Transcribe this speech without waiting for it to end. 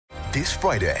This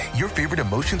Friday, your favorite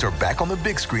emotions are back on the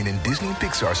big screen in Disney and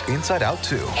Pixar's Inside Out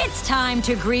 2. It's time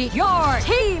to greet your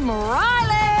Team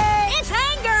Riley. It's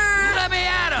anger. Let me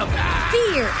at him.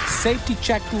 Fear. Safety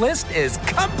checklist is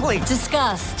complete.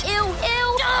 Disgust. Ew,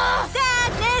 ew.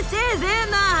 Sadness is in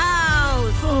the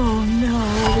house. Oh, no.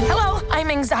 Hello, I'm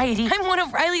anxiety. I'm one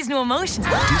of Riley's new emotions.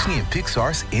 Disney and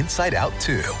Pixar's Inside Out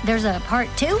 2. There's a part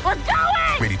 2? We're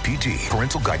going! Rated PG.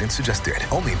 Parental guidance suggested.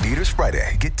 Only in theaters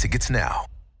Friday. Get tickets now.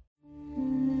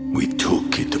 We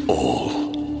took it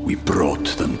all. We brought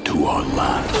them to our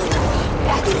land.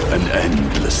 An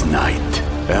endless night,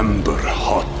 ember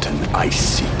hot and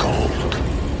icy cold.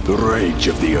 The rage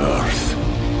of the earth.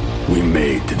 We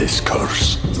made this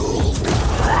curse.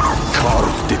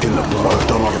 Carved it in the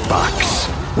blood on our backs.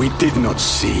 We did not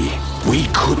see. We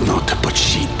could not, but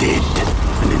she did.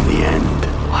 And in the end,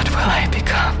 What will I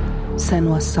become?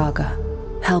 Senua's Saga.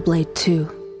 Hellblade 2.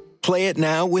 Play it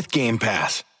now with Game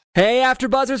Pass. Hey,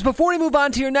 AfterBuzzers, before we move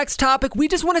on to your next topic, we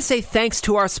just want to say thanks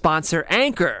to our sponsor,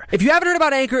 Anchor. If you haven't heard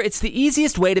about Anchor, it's the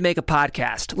easiest way to make a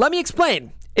podcast. Let me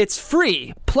explain. It's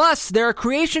free. Plus, there are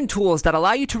creation tools that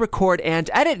allow you to record and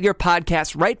edit your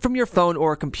podcast right from your phone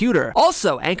or computer.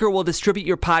 Also, Anchor will distribute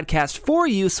your podcast for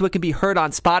you so it can be heard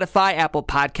on Spotify, Apple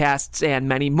Podcasts, and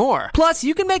many more. Plus,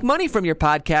 you can make money from your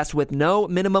podcast with no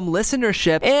minimum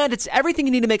listenership, and it's everything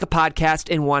you need to make a podcast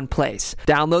in one place.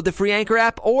 Download the free Anchor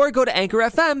app or go to Anchor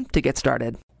FM to get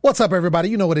started. What's up, everybody?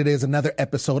 You know what it is. Another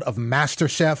episode of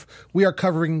MasterChef. We are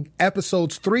covering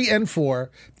episodes 3 and 4.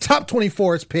 Top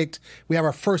 24 is picked. We have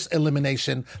our first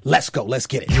elimination. Let's go. Let's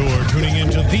get it. You're tuning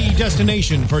into the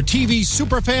destination for TV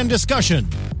superfan discussion,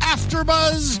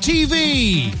 AfterBuzz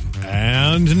TV.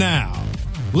 And now,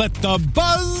 let the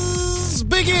buzz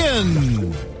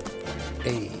begin.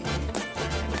 Hey.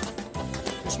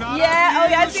 Yeah, oh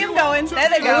yeah, I see him going. There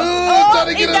they go.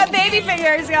 Oh, he's got baby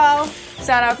fingers, y'all.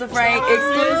 Shout out to Frank,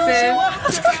 exclusive.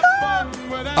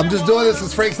 I'm just doing this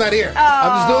because Frank's not here.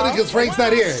 I'm just doing it because Frank's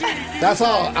not here. That's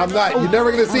all. I'm not. You're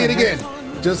never going to see it again.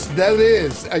 Just that it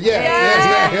is. All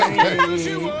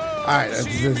right.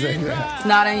 It's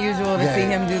not unusual to see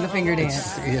him do the finger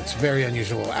dance. It's very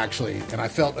unusual, actually. And I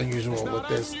felt unusual with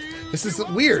this. This is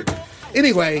weird.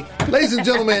 Anyway, ladies and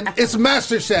gentlemen, it's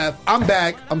MasterChef. I'm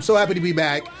back. I'm so happy to be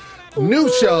back.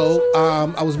 New show.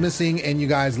 I was missing, and you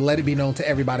guys let it be known to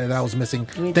everybody that I was missing.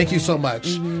 Thank you so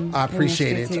much. I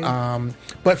appreciate it.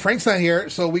 But Frank's not here,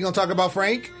 so we're going to talk about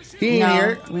Frank. He ain't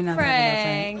here. We're not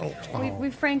Frank.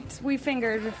 We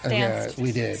fingered danced. Yeah,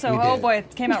 we did. So, we did. oh boy,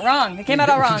 it came out wrong. It came out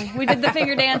all wrong. We did the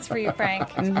finger dance for you, Frank.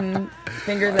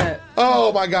 Fingers up.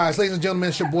 Oh my gosh, ladies and gentlemen,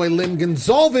 it's your boy Lynn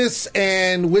Gonzalez,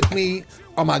 and with me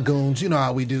are my goons. You know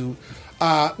how we do.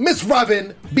 Miss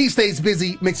Robin, B Stays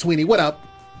Busy, McSweeney. What up?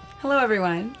 Hello,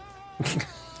 everyone. How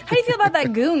do you feel about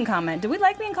that goon comment? Do we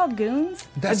like being called goons?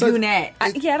 That's a goonette.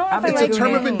 I don't know if I like it's a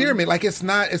term of goon. endearment. Like, it's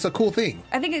a cool thing.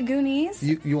 I think a Goonies.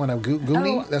 You want a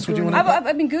goonie? That's what you want to call?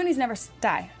 I mean, Goonies never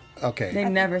die. Okay. They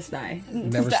never die.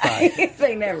 Never die.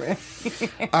 They never.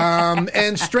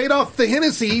 And straight off the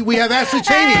Hennessy, we have Ashley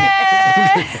Cheney.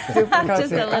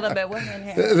 Just a little bit. Women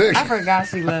here. I forgot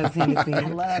she loves Hennessy.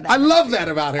 I love that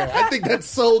about her. I think that's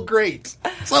so great.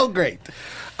 So great.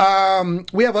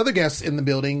 We have other guests in the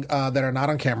building that are not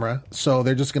on camera, so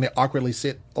they're just going to awkwardly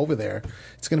sit over there.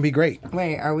 It's going to be great.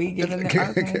 Wait, are we giving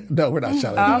them? No, we're not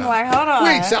shouting them out. I'm like, hold on. We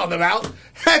ain't shouting them out.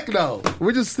 Heck no.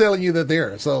 We're just telling you that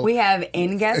they're. So we have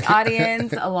in-guest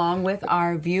audience along with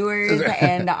our viewers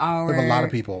and our we have a lot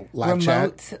of people live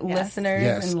remote chat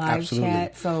listeners and live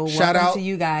chat. So shout welcome out to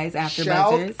you guys,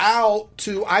 AfterBuzzers. Shout out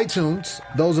to iTunes.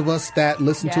 Those of us that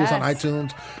listen to us on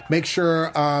iTunes, make sure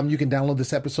you can download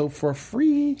this episode for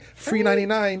free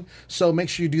 $99. So make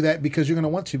sure you do that because you're going to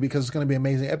want to, because it's going to be an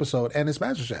amazing episode, and it's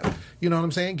MasterChef. You know what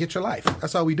I'm saying? Get your life.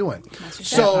 That's how we doing.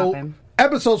 So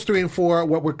episodes 3 and 4,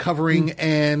 what we're covering,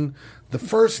 and the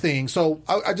first thing. So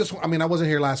I wasn't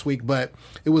here last week, but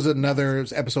it was another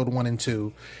episode 1 and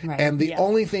 2. Right. And the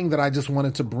only thing that I just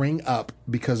wanted to bring up,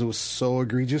 because it was so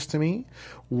egregious to me,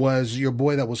 was your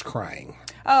boy that was crying.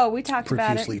 Oh, we talked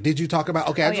profusely. About it. Did you talk about?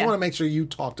 Okay, I just want to make sure you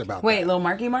talked about. Wait, that. little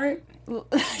Marky Mark.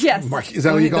 Yes. Marky, is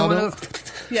that what you call him?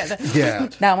 Yeah. Yeah.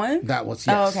 That one? That was,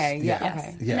 yes. Oh, okay. Yeah. Yes.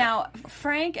 Okay. Yeah. Now,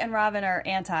 Frank and Robin are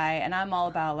anti, and I'm all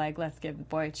about, like, let's give the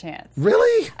boy a chance.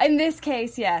 Really? In this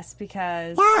case, yes,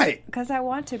 because... Why? Because I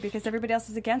want to, because everybody else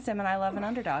is against him, and I love an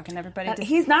underdog, and everybody...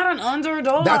 He's not an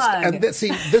underdog.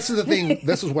 See, this is the thing.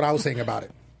 This is what I was saying about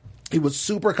it. He was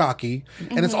super cocky,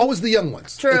 and it's always the young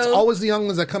ones. True. It's always the young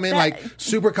ones that come in like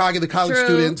super cocky, the college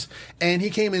students. And he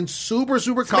came in super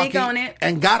cocky on it.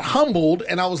 and got humbled.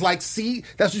 And I was like, see,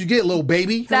 that's what you get, little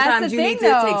baby. Sometimes you need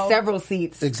to take several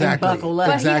seats and buckle up.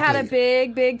 But he had a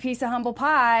big piece of humble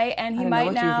pie, and he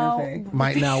might now...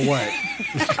 Might now what?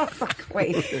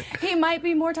 Wait. He might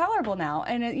be more tolerable now.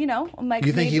 And, you know... like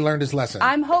you think he learned his lesson?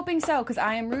 I'm hoping so, because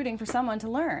I am rooting for someone to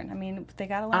learn. I mean, they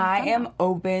got to learn. I am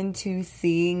open to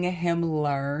seeing him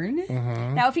learn.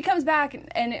 Now, if he comes back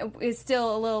and it is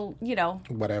still a little, you know,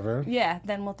 whatever, yeah,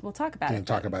 then we'll talk about it.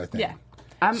 Talk about it then. Yeah,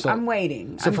 I'm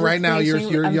waiting. So for right now,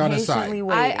 you're on his side.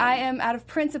 I am out of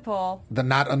principle. The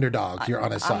not underdog. You're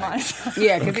on his side. On his side.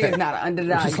 Yeah, because he is not an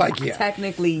underdog. Just like, yeah.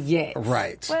 Technically, yet.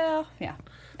 Right. Well, yeah.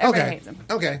 Everybody hates him.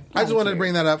 Okay. I just wanted to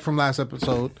bring that up from last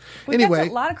episode. We anyway, got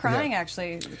a lot of crying,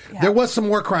 actually. Yeah. There was some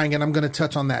more crying, and I'm going to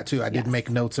touch on that, too. I did make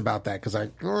notes about that, because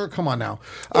come on now.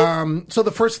 So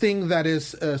the first thing that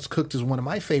is cooked is one of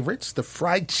my favorites, the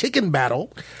fried chicken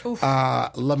battle.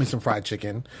 Love me some fried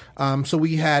chicken. So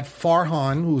we had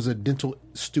Farhan, who was a dental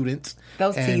student.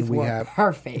 Those teeth were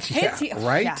perfect.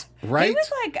 Right? Yeah. Right? He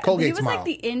was like, Colgate smile. like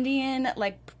the Indian,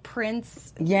 like,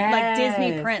 prince, yes. like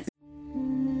Disney prince.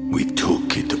 We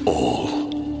took it all.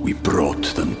 We brought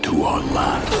them to our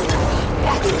land.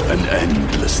 An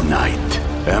endless night,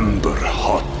 ember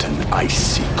hot and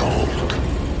icy cold.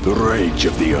 The rage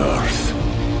of the earth.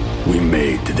 We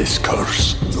made this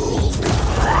curse.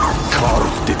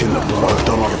 Carved it in the blood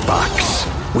on our backs.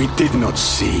 We did not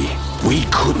see. We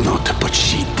could not, but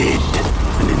she did.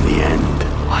 And in the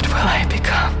end... What will I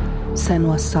become?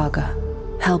 Senua's Saga.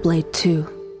 Hellblade 2.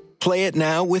 Play it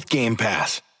now with Game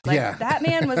Pass. Like, that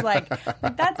man was like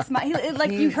that's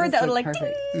like you heard that like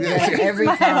perfect. Ding! Every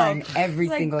time, every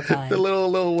single time. The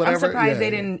little whatever. I'm surprised they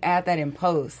didn't add that in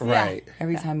post. Right.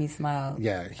 Every time he smiled.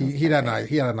 Yeah, he had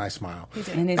a nice smile.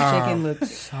 And his chicken looked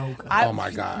so good. Oh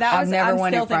my god! I've never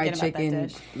wanted fried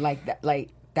chicken like that. Like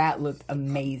that looked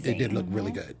amazing. It did look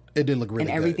really good. It did look really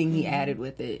good. And everything he added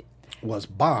with it was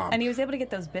bomb. And he was able to get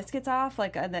those biscuits off,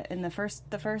 like in the first.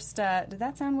 Did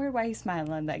that sound weird? Why are you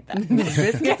smiling like that?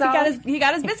 Biscuits off? He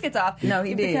got his biscuits off. No,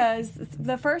 he did. Because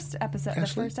the first episode.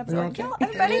 Okay? Y'all,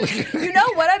 everybody, you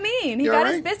know what I mean. He got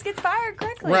his biscuits fired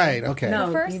correctly. Right. Okay. No,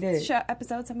 the first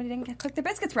episode, somebody didn't cook their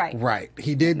biscuits right. Right.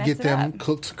 He did get them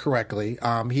cooked correctly.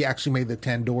 He actually made the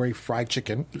tandoori fried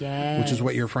chicken, which is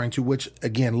what you're referring to, which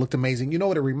again looked amazing. You know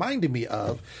what it reminded me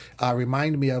of?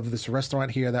 Reminded me of this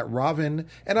restaurant here that Robin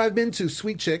and I've been to,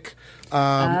 Sweet Chick,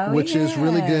 which is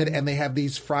really good, and they have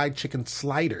these fried chicken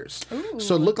sliders. Ooh.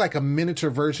 So it looked like a miniature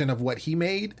version of what he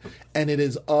made, and it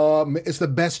is it's the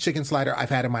best chicken slider I've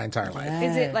had in my entire life.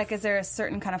 Is there a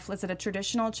certain kind of, is it a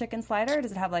traditional chicken slider?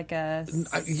 Does it have like a...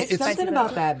 It's something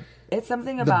about that. It's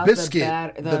something about the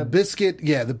biscuit, the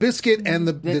biscuit and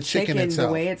the chicken itself.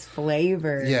 The way it's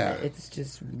flavored, it's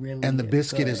just really and the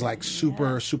biscuit good. is like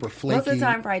super flaky. Most of the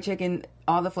time, fried chicken,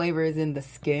 all the flavor is in the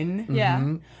skin.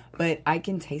 Yeah. But I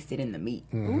can taste it in the meat.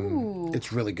 Ooh,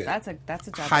 it's really good. That's a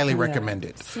job. Highly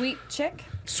recommended. Sweet Chick.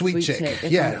 Sweet Chick. It's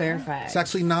on Fairfax. It's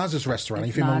actually Nas's restaurant. Are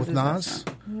you familiar with Nas?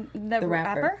 The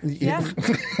rapper. Yeah.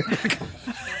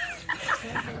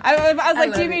 I was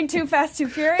like, do you mean Too Fast, Too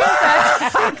Furious? NOS.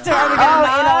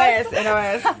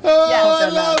 Oh, I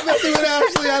love that, dude,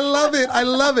 Ashley. I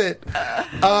love it.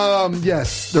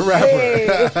 Yes, the rapper.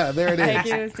 Hey. There it is. Thank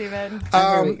you, Steven.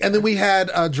 And then we had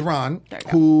Jerron,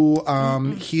 who,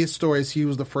 his story is he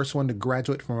was the first one to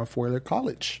graduate from a four-year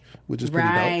college, which is pretty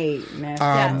dope.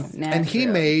 And he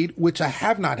made, which I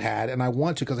have not had, and I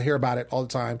want to because I hear about it all the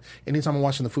time. Anytime I'm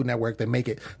watching the Food Network, they make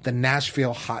it, the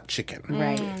Nashville hot chicken.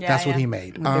 Right. That's what he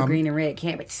made. With the green and red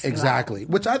cabbage. Exactly.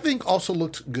 Which I think also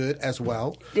looked good as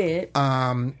well. Did.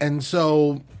 And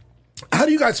so, how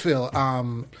do you guys feel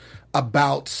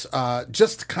about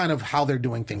just kind of how they're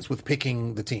doing things with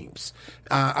picking the teams?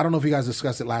 I don't know if you guys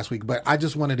discussed it last week, but I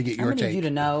just wanted to get your take. I need you to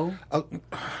know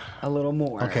a little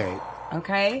more. Okay.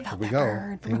 Here we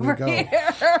go.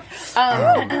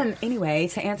 Anyway,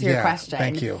 to answer your question.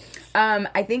 Thank you.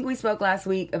 I think we spoke last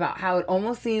week about how it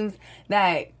almost seems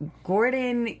that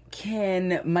Gordon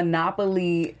can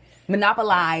monopolize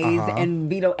and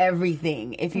veto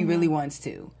everything if he really wants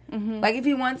to. Like if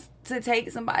he wants to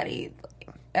take somebody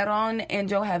Aaron and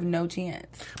Joe have no chance.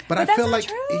 But I feel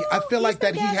like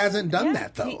that he hasn't done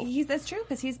that though. That's true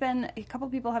because he's been a couple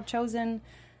people have chosen.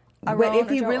 But if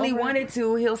he really wanted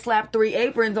to, he'll slap 3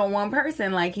 aprons on one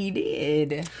person like he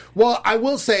did. Well, I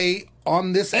will say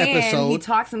on this episode, and he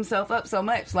talks himself up so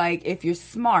much. Like, if you're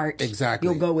smart,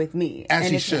 you'll go with me.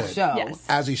 As he should. Yes.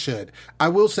 As he should. I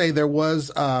will say there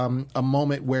was a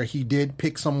moment where he did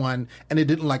pick someone, and it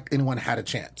didn't like anyone had a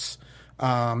chance.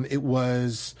 It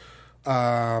was...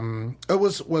 It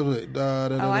was what was it?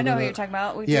 I know who you're talking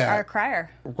about. Our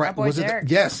crier. Right. Our boy was Derek.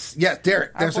 Yes,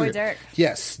 Derek. Our boy Derek.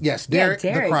 Yes, Derek,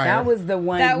 the crier. That was the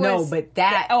one.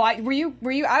 Were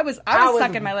you? I was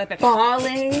sucking my lip.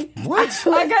 Falling. What?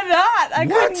 I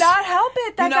could not help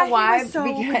it. That you know why? He was so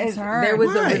because concerned. there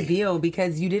was a reveal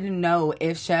because you didn't know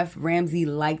if Chef Ramsay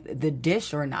liked the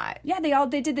dish or not. Yeah,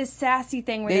 they did this sassy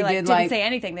thing where they didn't say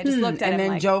anything. They just looked at him and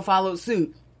then like, Joe followed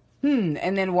suit.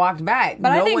 And then walked back.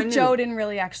 But I think Joe didn't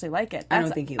really actually like it. I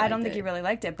don't think he liked it. I don't think he really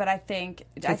liked it, but I think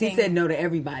he said no to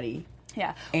everybody.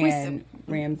 Yeah. And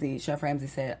Chef Ramsay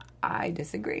said, I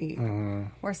disagree.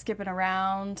 We're skipping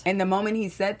around. And the moment he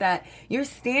said that, you're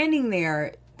standing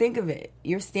there. Think of it.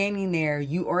 You're standing there.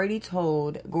 You already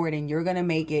told Gordon you're going to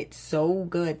make it so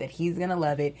good that he's going to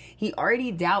love it. He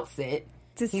already doubts it.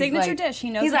 It's his signature dish. He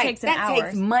knows it takes an hour. That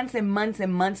takes months and months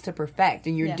and months to perfect,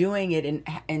 and you're doing it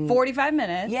in 45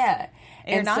 minutes. Yeah,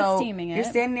 and you're not steaming it. You're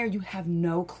standing there. You have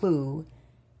no clue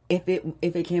if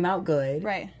it came out good.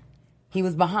 Right. He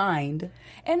was behind.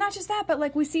 And not just that, but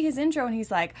like we see his intro and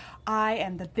he's like, I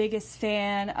am the biggest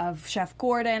fan of Chef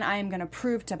Gordon. I am going to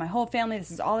prove to my whole family this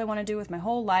is all I want to do with my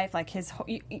whole life. Like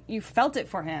you felt it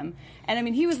for him. And I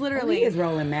mean, he was literally... he is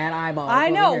rolling mad eyeballs.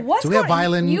 I know. What's do we have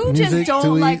violin music? You just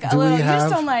don't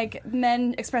like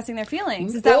men expressing their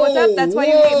feelings. Is that what's up? That's why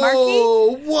you hate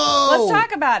Marky? Whoa. Let's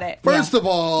talk about it. First of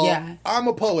all, I'm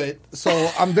a poet,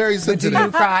 so I'm very sensitive. Do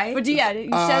you cry? But do you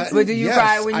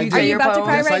cry when you do your poem? Are you about to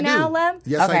cry right now, Lem?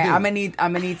 Yes, okay, I do.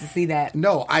 I'm gonna need to see that.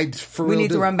 No, we need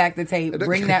to run back the tape.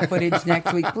 Bring that footage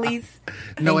next week, please.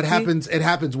 No, it happens. It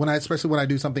happens especially when I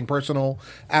do something personal.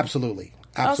 Absolutely.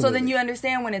 Also, then you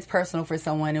understand when it's personal for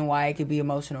someone and why it could be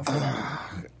emotional for them.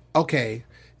 Okay.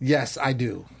 Yes, I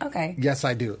do. Okay. Yes,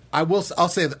 I do. I'll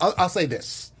say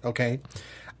this. Okay.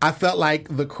 I felt like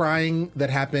the crying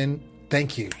that happened.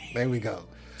 Thank you. There we go.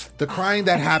 The crying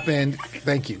that happened.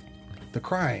 Thank you. The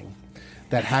crying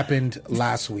that happened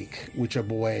last week with your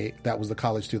boy that was the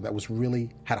college student that was really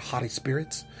had haughty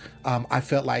spirits. I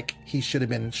felt like he should have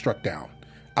been struck down.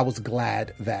 I was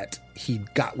glad that he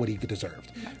got what he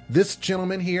deserved. This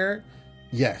gentleman here,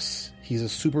 yes, he's a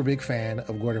super big fan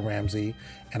of Gordon Ramsay,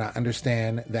 and I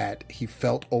understand that he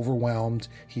felt overwhelmed.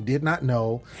 He did not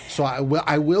know. So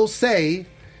I will say,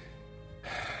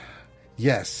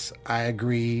 yes, I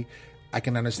agree. I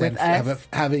can understand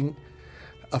having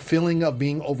a feeling of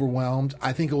being overwhelmed.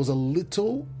 I think it was a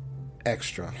little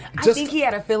extra. I think he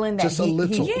had a feeling that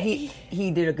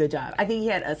he did a good job. I think he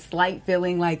had a slight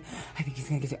feeling like, I think he's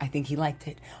going to get it. I think he liked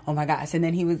it. Oh my gosh. And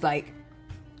then he was like,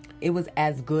 it was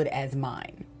as good as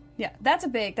mine. Yeah, that's a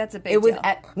big deal. But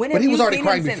he was already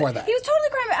crying before that. He was totally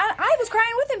crying. I was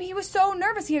crying with him. He was so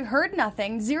nervous. He heard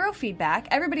nothing, zero feedback.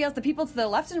 Everybody else, the people to the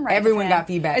left and right, everyone got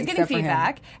feedback. Is getting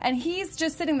feedback, and he's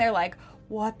just sitting there like,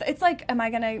 what? It's like, am I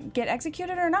going to get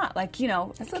executed or not? Like, can you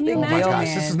imagine? Oh my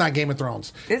gosh, this is not Game of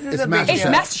Thrones. This is MasterChef. It's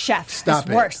MasterChef. Stop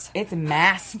it's worse. It's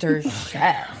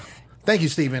MasterChef. Thank you,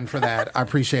 Stephen, for that. I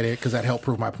appreciate it because that helped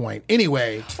prove my point.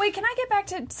 Anyway. Wait, can I get back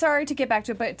to, sorry to get back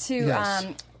to it, but to,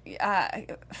 yes.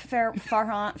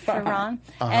 Farhan.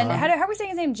 And how are we saying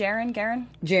his name? Jaron?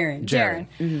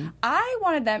 Mm-hmm. I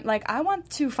wanted them, I want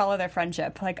to follow their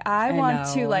friendship. I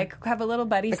want to, have a little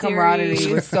buddy series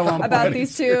was so about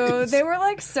these two. They were,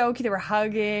 so cute. They were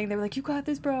hugging. They were like, you got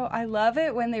this, bro. I love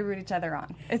it when they root each other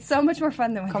on. It's so much more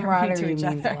fun than when they're rooting to each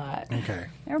other. A lot. Okay.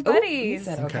 They're buddies. Ooh, you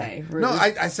said okay. No,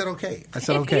 I said okay. I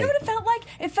said okay. You know what it felt like?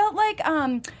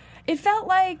 It felt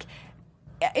like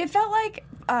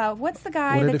what's the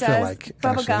guy that does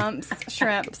Bubba Gump's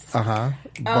shrimps? Who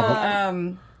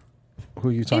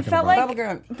are you talking about? It felt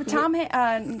like Tom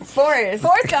Forrest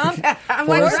Gump.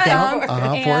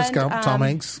 Forrest Gump. Tom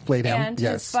Hanks played him. And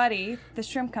his buddy, the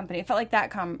shrimp company. It felt like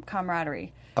that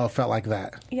camaraderie. Oh, felt like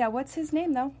that. Yeah, what's his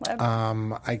name though?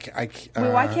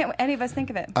 Why can't any of us think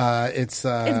of it? It's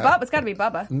Bubba. It's got to be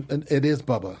Bubba. It is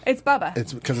Bubba. It's Bubba.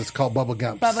 It's because it's called Bubba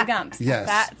Gumps. Bubba Gumps.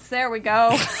 Yes. There we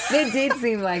go. It did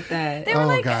seem like that.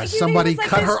 Oh gosh, somebody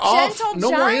cut her off.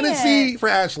 No more Hennessy for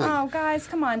Ashley. Oh guys,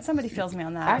 come on, somebody fills me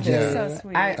on that. So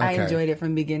sweet. I enjoyed it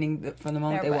from the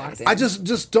moment they walked in. I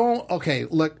just don't. Okay,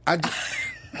 look,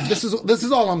 This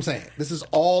is all I'm saying. This is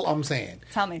all I'm saying.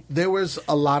 Tell me. There was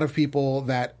a lot of people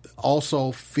that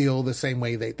also feel the same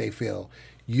way that they feel.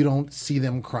 You don't see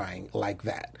them crying like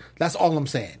that. That's all I'm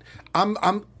saying.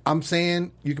 I'm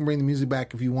saying you can bring the music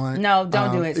back if you want. No,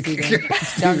 don't do it, Steven.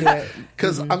 Don't do it.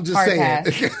 Because I'm just saying.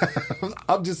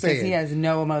 I'm just saying. He has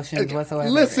no emotions whatsoever.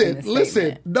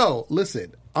 Listen. No,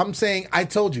 listen. I'm saying, I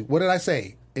told you. What did I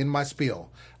say in my spiel?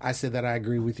 I said that I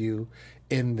agree with you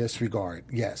in this regard,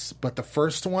 yes. But the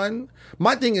first one,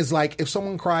 my thing is like, if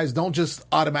someone cries, don't just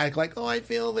automatically like, oh, I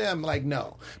feel them. Like,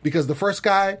 no. Because the first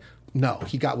guy, no,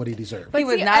 he got what he deserved. But he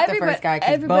was not the first guy.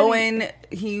 Because Bowen,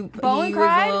 he was a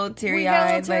little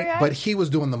teary-eyed. But he was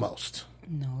doing the most.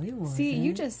 No, he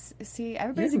wasn't. See,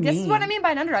 everybody's like, this is what I mean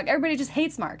by an underdog. Everybody just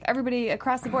hates Mark. Everybody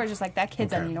across the board is just like, that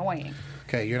kid's annoying.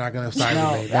 Okay, you're not going to side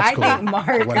with me. That's I cool. think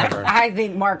Mark. Whatever. I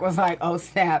think Mark was like, "Oh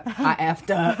snap! I effed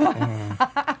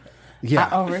up. Yeah,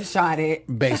 I overshot it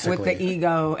basically with the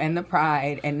ego and the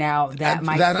pride, and now that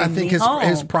might I send think me home.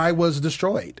 his pride was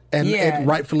destroyed, and it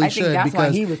rightfully should that's why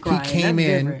because he was crying. came That's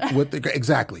in different. with the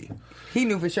exactly. He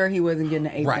knew for sure he wasn't getting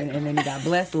an apron, Right. and then he got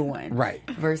blessed with one. Right.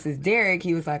 Versus Derek,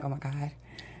 he was like, "Oh my god,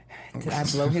 did I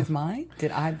blow his mind?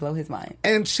 Did I blow his mind?"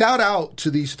 And shout out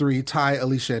to these three, Ty,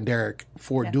 Alicia, and Derek,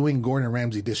 for doing Gordon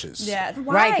Ramsay dishes. Yeah,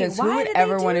 right? Because who would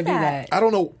ever want to do that? I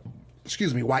don't know.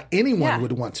 Excuse me, why anyone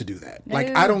would want to do that. No.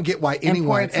 Like, I don't get why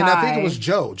anyone. And I think it was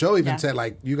Joe. Joe even said,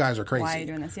 like, you guys are crazy. Why are you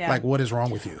doing this? Yeah. Like, what is wrong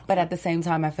with you? But at the same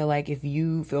time, I feel like if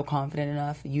you feel confident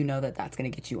enough, you know that that's going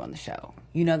to get you on the show.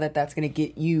 You know that that's going to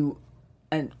get you,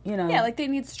 Yeah, like they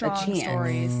need strong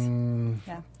stories.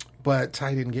 Yeah. But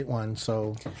Ty didn't get one,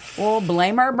 so. Well,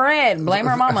 blame her bread. Blame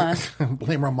her mama.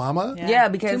 Blame her mama? Yeah,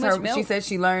 because she said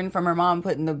she learned from her mom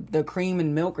putting the cream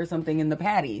and milk or something in the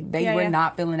patty. They were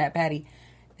not feeling that patty.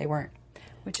 They weren't.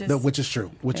 Which is true.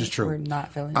 We're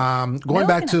not feeling. Going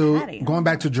back to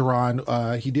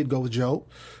Jerron, he did go with Joe.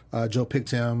 Joe picked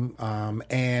him,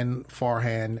 and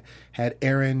Farhan had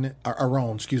Aaron,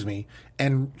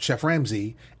 and Chef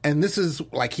Ramsay. And this is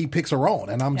like he picks Aaron,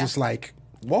 and I'm just like,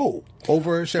 whoa,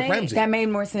 over Chef Ramsay. That made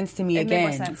more sense to me again.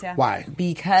 Made more sense, yeah. Why?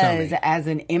 Because as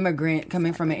an immigrant,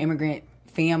 coming from an immigrant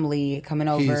family, coming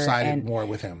over, he sided more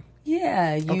with him.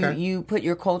 Yeah, you put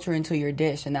your culture into your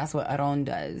dish, and that's what Aaron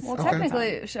does. Well,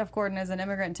 technically, Chef Gordon is an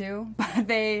immigrant too,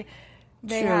 but I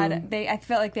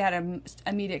felt like they had an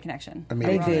immediate connection.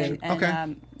 They did.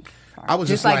 And, I was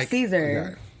just like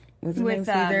Caesar. Was his name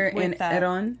Caesar and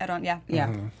Aaron? Aaron, yeah. Yeah.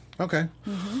 Mm-hmm. Okay.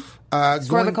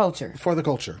 For the culture. For the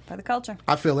culture. For the culture.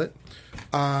 I feel it.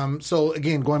 So,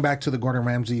 again, going back to the Gordon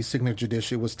Ramsay signature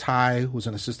dish, it was Ty, who's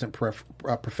an assistant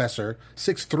professor,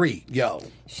 6'3", yo.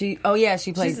 She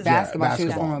plays basketball. She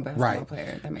was a former basketball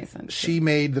player. That makes sense. She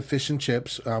made the fish and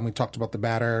chips. We talked about the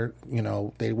batter.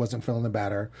 They wasn't filling the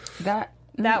batter. That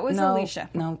was Alicia.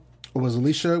 No. It was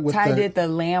Alicia with Ty did the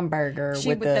lamb burger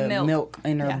with the milk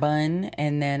in her bun,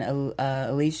 and then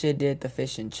Alicia did the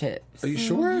fish and chips. Are you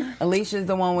sure? Alicia's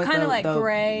the one with kind of the like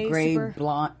gray,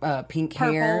 blonde, pink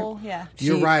purple, hair. Yeah,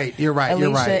 you're right.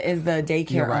 Alicia is the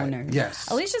daycare owner. Yes,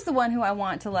 Alicia's the one who I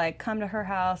want to like come to her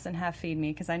house and have feed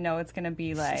me because I know it's going to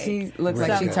be like she looks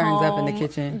like she turns up in the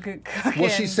kitchen. Good cooking. Well,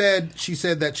 she said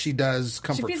that she does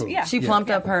comfort food. Yeah. She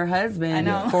plumped up her husband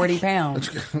 40 pounds.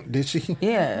 Did she?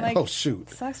 Yeah. Like, oh shoot.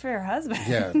 Sucks for her husband.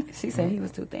 Yeah. She said he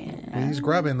was too thin. He's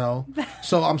grubbing though.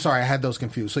 So I'm sorry, I had those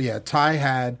confused. So yeah, Ty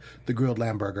had the grilled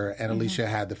lamb burger, and Alicia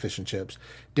had the fish and chips.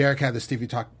 Derek had the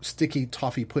sticky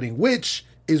toffee pudding, which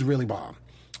is really bomb.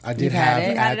 I did have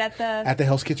it at the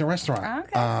Hell's Kitchen restaurant.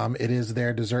 Okay. It is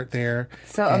their dessert there.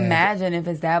 So imagine if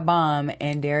it's that bomb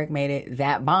and Derek made it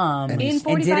that bomb and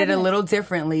did it a little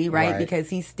differently, right? Because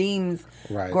he steams,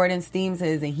 Gordon steams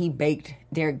his, and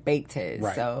Derek baked his.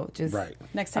 Right. So just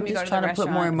next time I'm you go just to the trying to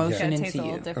put more emotion into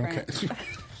you. Okay.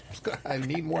 I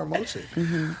need more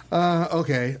emotion.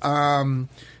 Okay.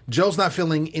 Joe's not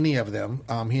feeling any of them.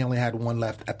 He only had one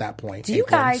left at that point. Do you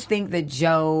guys think that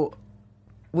Joe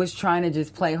was trying to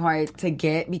just play hard to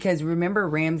get? Because remember,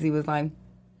 Ramsay was like,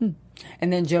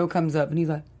 and then Joe comes up and he's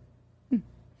like,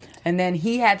 and then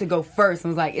he had to go first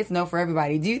and was like, it's no for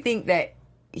everybody. Do you think that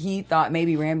he thought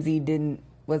maybe Ramsay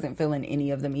wasn't feeling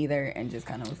any of them either and just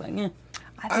kind of was like,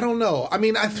 I don't know. I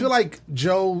mean, I feel like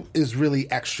Joe is really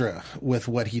extra with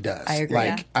what he does. I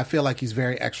agree. I feel like he's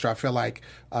very extra. I feel like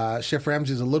Chef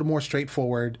Ramsay is a little more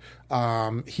straightforward.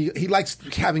 He likes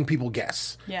having people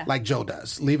guess, like Joe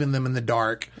does, leaving them in the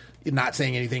dark, not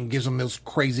saying anything, gives them those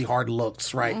crazy hard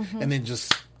looks, right? And then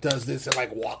just does this and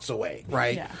like walks away,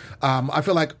 right? Yeah. I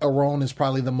feel like Aaron is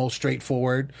probably the most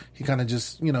straightforward. He kind of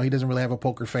just, he doesn't really have a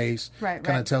poker face. Right.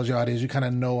 Kind of tells you how it is. You kind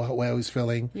of know how he's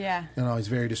feeling. Yeah. He's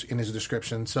very in his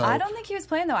description. So I don't think he was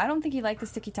playing though. I don't think he liked the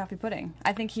sticky toffee pudding.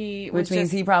 I think which means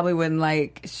he probably wouldn't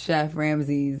like Chef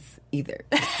Ramsay's either.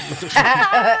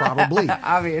 Probably.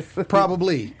 Obviously.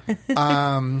 Probably.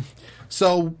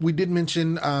 So we did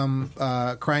mention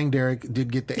Crying Derek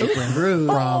did get the apron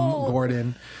from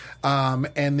Gordon.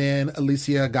 And then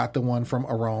Alicia got the one from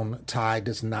Aron. Ty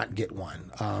does not get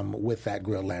one with that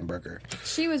grilled lamb burger.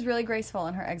 She was really graceful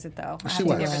in her exit, though. I have She to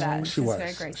was. give her that. She was.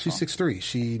 Very graceful. She's 6'3".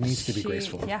 She needs to be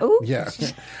graceful. Yeah. Yeah.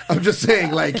 I'm just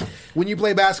saying, like, when you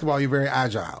play basketball, you're very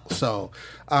agile. So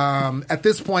at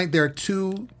this point, there are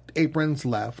 2 aprons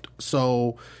left.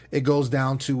 So it goes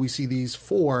down to, we see these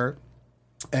 4,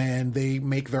 and they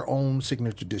make their own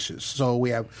signature dishes. So we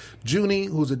have Junie,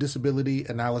 who's a disability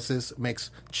analysis,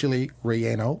 makes chili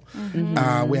relleno.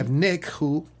 We have Nick,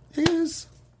 who is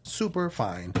super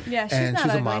fine. Yeah, she's and not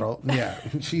she's ugly. a model. Yeah,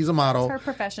 she's a model. It's her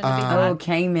profession to be hot.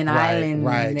 Cayman Right, Island.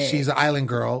 right. Nick. She's an island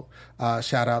girl.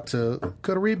 Shout out to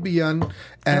Caribbean.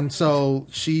 And so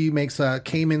she makes a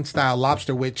Cayman-style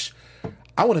lobster, which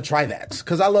I want to try that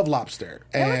because I love lobster.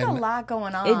 There was a lot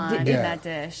going on in Yeah. that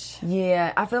dish.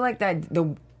 Yeah, I feel like that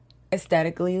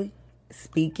aesthetically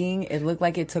speaking, it looked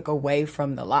like it took away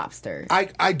from the lobster.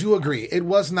 I do agree. It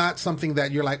was not something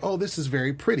that you're like, oh, this is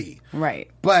very pretty. Right.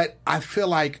 But I feel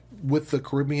like with the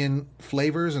Caribbean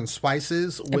flavors and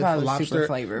spices with the probably lobster, super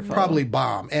flavorful. probably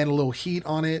bomb. And a little heat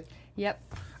on it. Yep.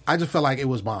 I just felt like it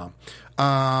was bomb.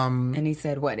 And he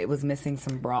said, what? It was missing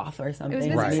some broth or something.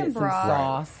 It was missing some broth.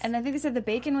 Sauce. And I think they said the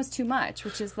bacon was too much,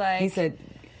 which is like... He said...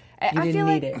 I feel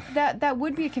need like it. that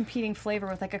would be a competing flavor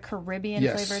with like a Caribbean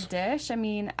Yes. flavored dish. I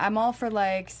mean, I'm all for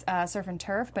like surf and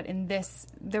turf, but in this,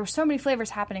 there were so many flavors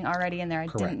happening already in there. I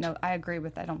didn't know. I agree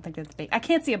with. I don't think that's bacon. I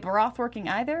can't see a broth working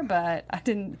either, but I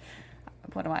didn't.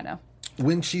 What do I know?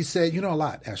 When she said, you know a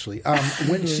lot, Ashley.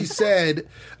 When she said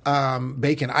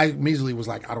bacon, I immediately was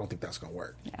like, I don't think that's going to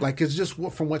work. Yeah. Like, it's just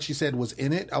from what she said was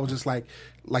in it. I was just like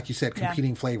you said,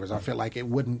 competing flavors. I felt like it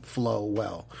wouldn't flow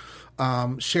well.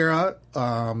 Shara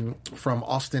from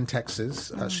Austin,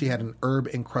 Texas, she had an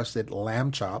herb-encrusted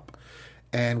lamb chop.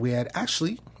 And we had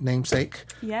Ashley, namesake.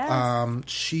 Yes.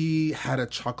 She had a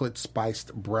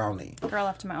chocolate-spiced brownie. Girl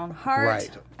after my own heart. Right.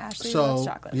 Ashley loves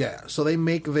chocolate. Yeah. So they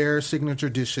make their signature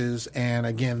dishes, and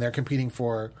again, they're competing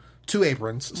for 2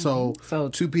 aprons. So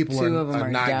 2 people two of them are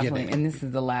not definitely, getting it. and this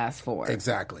is the last 4.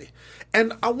 Exactly.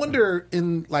 And I wonder,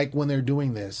 in like when they're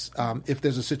doing this, if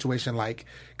there's a situation like,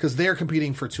 because they're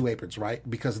competing for 2 aprons, right?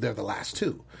 Because they're the last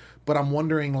 2. But I'm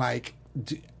wondering, like,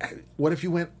 what if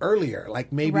you went earlier?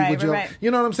 Like maybe would you?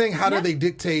 You know what I'm saying? How do they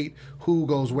dictate who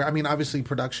goes where? I mean, obviously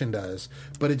production does,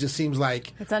 but it just seems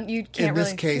like you can't in this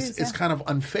really case choose, it's kind of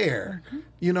unfair.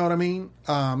 You know what I mean?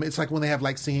 It's like when they have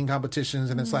like singing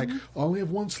competitions, and it's like, I only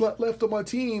have 1 slot left on my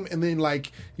team, and then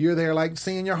like you're there like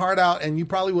singing your heart out, and you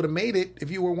probably would have made it if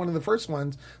you were one of the first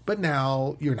ones, but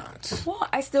now you're not. Well,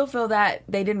 I still feel that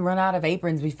they didn't run out of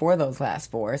aprons before those last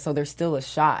 4, so there's still a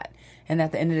shot. And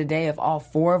at the end of the day, if all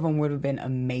 4 of them would have been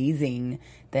amazing,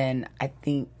 then I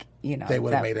think, you know, they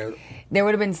would have made it. There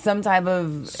would have been some type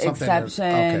of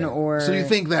exception or. So you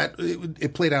think that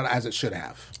it played out as it should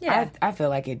have? Yeah, I feel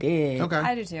like it did. Okay,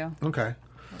 I do too. Okay.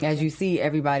 As you see,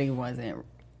 everyone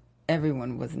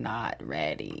was not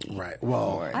ready. Right.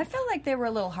 Well, I felt like they were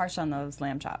a little harsh on those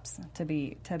lamb chops to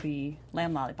be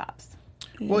lamb lollipops.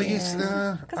 Well, he's.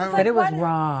 But it was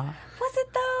raw. Was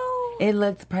it though? It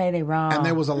looked pretty raw. And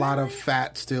there was a lot of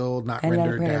fat still not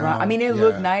rendered down. Raw. I mean, it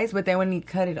looked nice, but then when you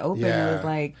cut it open, it was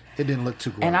like... It didn't look too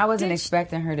great. And I wasn't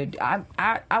expecting her to...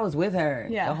 I was with her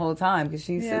the whole time because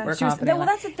she's super confident. Well,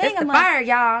 that's the thing. It's the fire,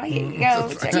 y'all. Here you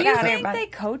go. Do you think they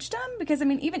coached them? Because, I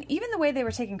mean, even the way they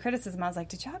were taking criticism, I was like,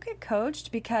 did y'all get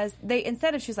coached? Because they,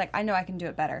 instead of, she was like, I know I can do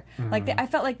it better. Like, I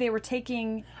felt like they were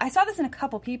taking... I saw this in a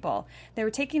couple people. They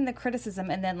were taking the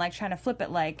criticism and then, like, trying to flip it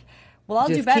like... Well, I'll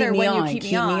do better when you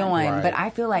keep me on. Right. But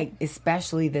I feel like,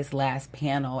 especially this last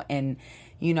panel and,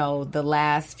 you know, the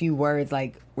last few words,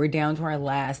 like, we're down to our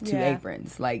last 2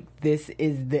 aprons. Like, this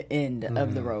is the end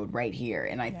of the road right here.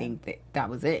 And I think that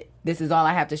was it. This is all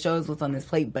I have to show is what's on this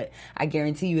plate. But I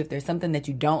guarantee you, if there's something that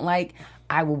you don't like,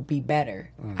 I will be better.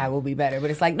 I will be better.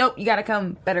 But it's like, nope, you got to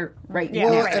come better right now.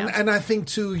 Well, and I think,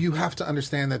 too, you have to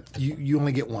understand that you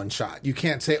only get 1 shot. You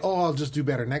can't say, oh, I'll just do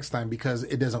better next time, because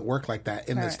it doesn't work like that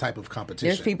in this type of competition.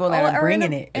 There's people that are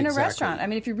bringing it. In a restaurant. I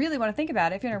mean, if you really want to think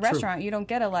about it, if you're in a restaurant, you don't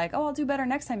get a like, oh, I'll do better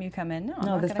next time you come in.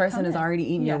 No, this person is already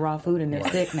eating your raw food and they're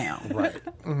sick now. Right.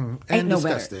 Mm-hmm. Ain't And no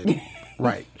disgusted. better.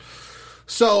 Right.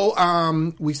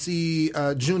 So we see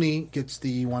Junie gets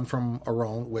the one from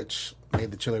Aron, which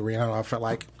made the chili relleno. I felt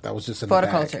like that was just in for the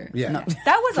the bag. culture. Yeah. No.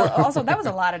 That was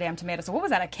a lot of damn tomatoes. So what was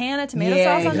that? A can of tomato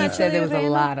sauce on that chili? Said there was a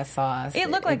lot of sauce. It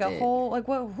looked like a whole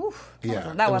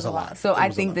that was a lot. So I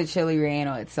think the chili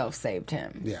relleno itself saved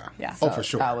him. Yeah. Yeah. Oh, for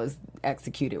sure. That was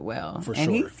execute it well. For and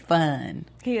sure. he's fun.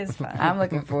 He is fun. I'm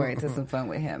looking forward to some fun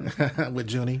with him. With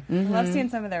Junie. I love seeing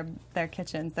some of their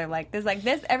kitchens. They're like, there's like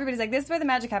this. Everybody's like, this is where the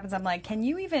magic happens. I'm like, can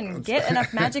you even get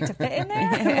enough magic to fit in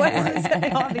there?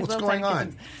 What's going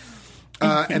on?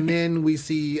 And then we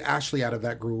see Ashley out of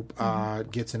that group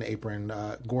gets an apron,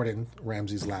 Gordon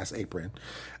Ramsay's last apron,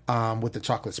 with the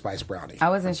chocolate spice brownie. I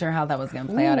wasn't sure how that was going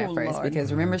to play out at first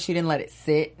because remember she didn't let it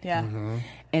sit. Yeah.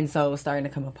 And so it was starting to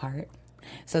come apart.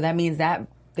 So that means that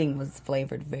thing was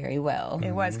flavored very well.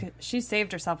 It was. 'Cause she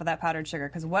saved herself with that powdered sugar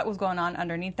because what was going on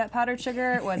underneath that powdered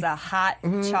sugar was a hot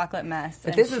chocolate mess.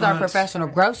 But this is our professional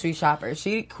grocery shopper.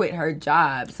 She quit her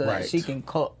job so that she can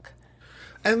cook.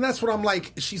 And that's what I'm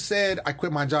like. She said, I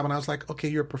quit my job. And I was like, okay,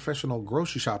 you're a professional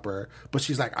grocery shopper. But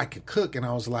she's like, I could cook. And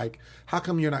I was like, how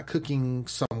come you're not cooking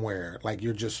somewhere? Like,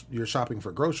 you're shopping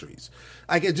for groceries.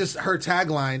 Like, it just, her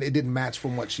tagline, it didn't match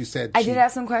from what she said. I did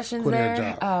have some questions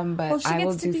there, but well, I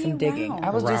will do some digging. I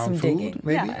will do some digging.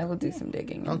 Maybe? Yeah, I will do some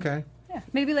digging. Okay. Yeah.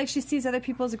 Maybe like she sees other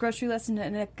people's grocery list and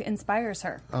it inspires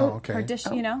her. Oh, okay. Her dish,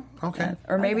 you know? Okay. Yeah.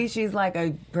 Or maybe she's like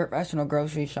a professional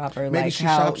grocery shopper. Maybe like she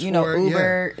how, shops you know, for,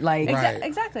 Uber, like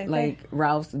exactly. Like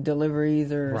Ralph's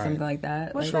Deliveries or something like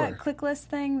that. What's like, that click list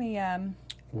thing? The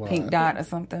Pink Dot or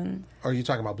something. Are you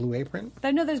talking about Blue Apron?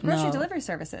 No, there's grocery delivery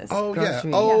services. Oh, grocery,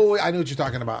 yeah. Oh, I know what you're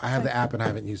talking about. I have the app and I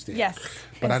haven't used it. Yes.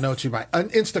 But I know what you might.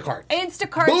 Instacart.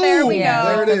 Instacart, Boom! there we go.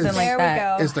 There it is. There we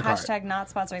go. Instacart. Hashtag not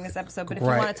sponsoring this episode, but if you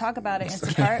want to talk about it,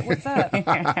 Instacart, what's up?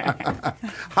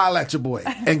 Holla at your boy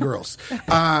and girls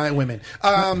and women.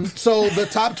 So the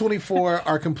top 24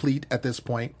 are complete at this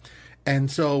point.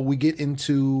 And so we get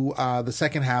into the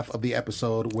second half of the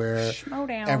episode where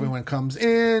everyone comes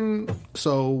in.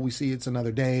 So we see it's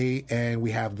another day, and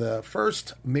we have the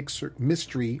first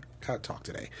mystery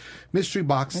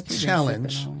box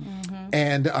challenge.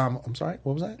 And I'm sorry,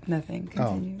 what was that? Nothing.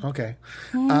 Continue. Oh, okay.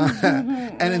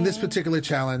 And in this particular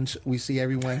challenge, we see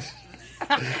everyone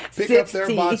pick up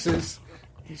their boxes.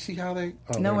 You see how they?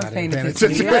 Oh, no one's paying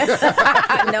attention.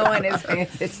 No one is paying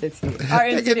attention to you.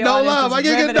 I get no love. I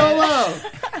get no love.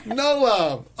 No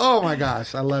love. Oh my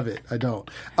gosh, I love it. I don't.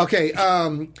 Okay,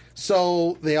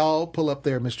 so they all pull up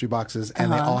their mystery boxes, and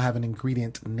they all have an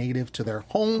ingredient native to their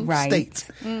home state,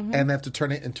 and they have to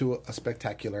turn it into a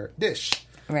spectacular dish.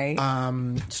 Right.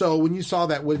 So when you saw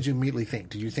that, what did you immediately think?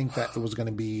 Did you think that it was going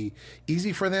to be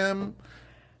easy for them?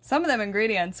 Some of them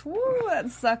ingredients, woo, that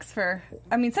sucks for.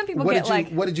 I mean, some people What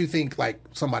did you think? Like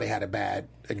somebody had a bad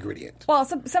ingredient? Well,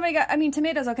 somebody got. I mean,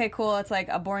 tomatoes. Okay, cool. It's like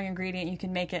a boring ingredient. You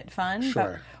can make it fun.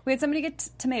 Sure. But we had somebody get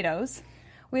tomatoes.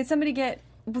 We had somebody get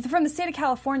from the state of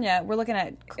California. We're looking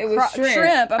at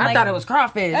shrimp. I thought it was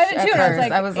crawfish. I did too.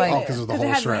 I was like, oh, because of the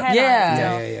whole shrimp.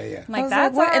 Yeah. I'm like,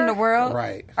 that's what in the world?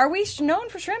 Right. Are we known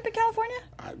for shrimp in California?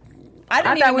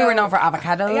 I thought we were known for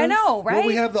avocados. I know, right? Well,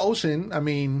 we have the ocean. I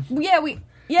mean, we have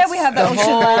the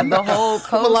ocean. The whole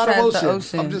coast a lot of has ocean. the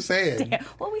ocean. I'm just saying. Damn.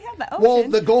 Well, we have the ocean. Well,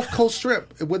 the Gulf Coast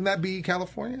shrimp. Wouldn't that be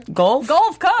California? Gulf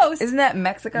Coast. Isn't that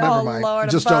Mexico? Never mind. Lord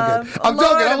just above. joking. I'm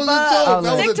joking. That was a joke.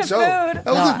 That was Stick a to joke. food. That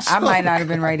was a joke. I might not have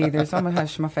been right either, so I'm going to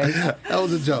hush my face. That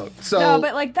was a joke. So no,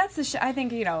 but like that's the I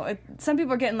think, you know, some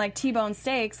people are getting like T-bone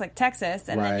steaks like Texas,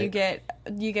 and then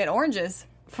you get oranges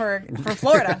for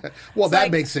Florida. Well, so that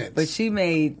like, makes sense. But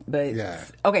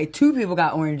okay, 2 people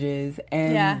got oranges,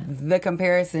 and the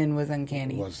comparison was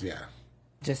uncanny.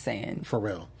 Just saying. For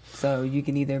real. So you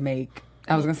can either make,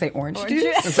 I was going to say orange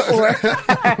juice,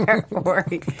 or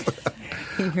you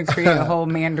can create a whole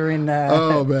Mandarin.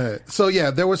 Oh, man. So,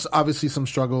 yeah, there was obviously some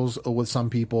struggles with some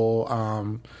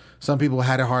people. Some people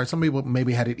had it hard. Some people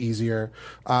maybe had it easier.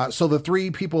 So the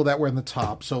 3 people that were in the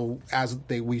top, so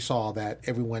we saw that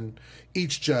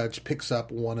each judge picks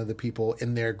up one of the people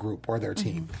in their group or their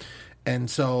team. And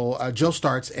so Joe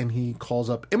starts and he calls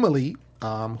up Emily,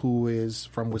 who is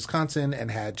from Wisconsin and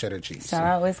had cheddar cheese. Shout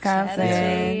out Wisconsin.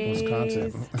 Yeah,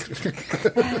 Wisconsin.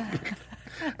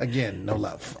 Again, no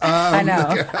love. I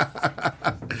know.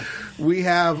 We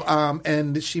have,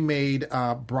 and she made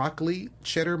broccoli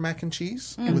cheddar mac and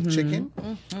cheese with chicken.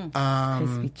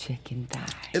 Crispy chicken thigh.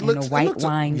 And a white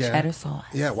wine cheddar sauce.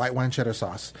 Yeah, white wine cheddar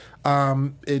sauce.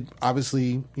 It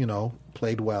obviously,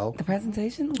 played well. The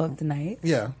presentation looked nice.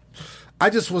 Yeah. I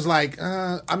just was like,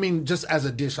 just as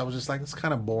a dish, I was just like, it's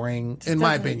kind of boring, in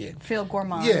my opinion. Feel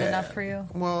gourmand enough for you?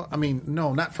 Well,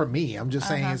 no, not for me. I'm just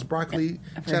saying it's broccoli,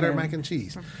 cheddar, mac and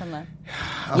cheese.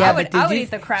 I would eat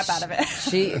the crap out of it.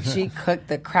 She cooked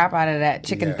the crap out of that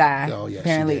chicken thigh. Oh, yeah,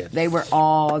 apparently, she did. they were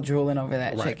all drooling over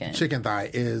that chicken. Chicken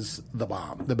thigh is the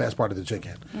bomb, the best part of the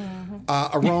chicken.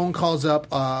 Aaron calls up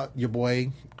your boy,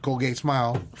 Colgate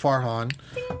Smile, Farhan,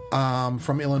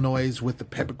 from Illinois with the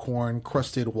peppercorn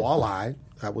crusted walleye.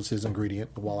 That was his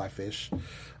ingredient, the walleye fish.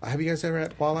 Have you guys ever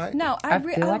had walleye? No, I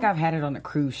feel like I've had it on a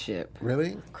cruise ship.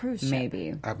 Really? Cruise ship.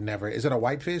 Maybe. I've never. Is it a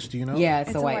whitefish? Do you know? Yeah,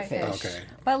 it's a whitefish. Okay.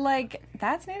 But like,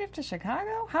 that's native to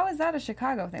Chicago? How is that a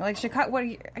Chicago thing? Like, Chicago,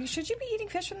 should you be eating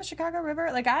fish from the Chicago River?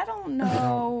 Like, I don't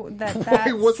know that's...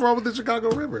 Wait, what's wrong with the Chicago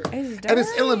River? It's and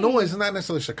it's Illinois. It's not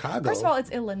necessarily Chicago. First of all,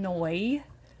 it's Illinois.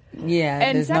 Yeah,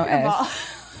 and there's second no of all...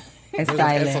 S. It's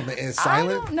silent. It's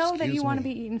silent? I don't know that you want to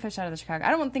me. be eating fish out of the Chicago.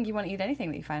 I don't think you want to eat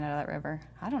anything that you find out of that river.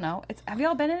 I don't know. Have you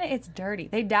all been in it? It's dirty.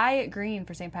 They dye it green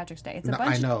for St. Patrick's Day. It's a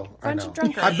bunch of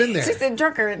drunkards. I've been there. She said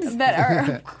drunkards. That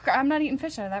are, I'm not eating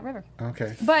fish out of that river.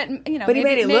 Okay. But, you know, but he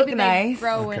made it look maybe nice.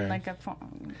 Grow in like other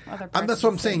parts. That's what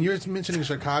I'm saying. You're mentioning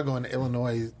Chicago and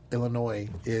Illinois. Illinois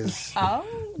is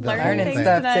learning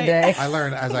stuff today. I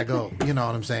learn as I go. You know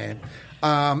what I'm saying?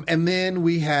 And then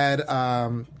we had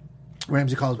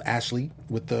Ramsey calls Ashley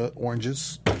with the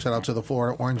oranges. Shout out to the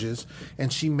Florida oranges.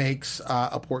 And she makes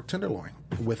a pork tenderloin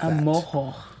with that.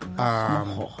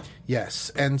 Mojo.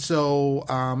 Yes. And so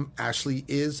Ashley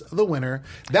is the winner.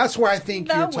 That's where I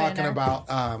think you're talking about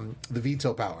the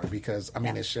veto power because, I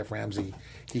mean, it's Chef Ramsey.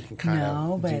 He can kind of...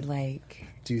 No, but like...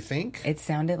 Do you think? It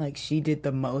sounded like she did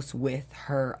the most with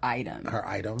her item. Her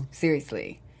item?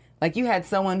 Seriously. Like you had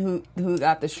someone who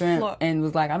got the shrimp and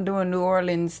was like, I'm doing New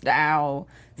Orleans style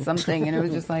something. And it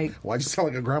was just like... Why'd you sound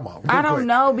like a grandma? I don't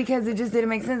know because it just didn't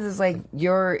make sense. It's like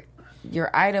your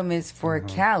item is for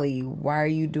Cali. Why are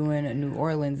you doing a New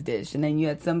Orleans dish? And then you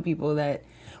had some people that...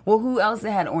 Well, who else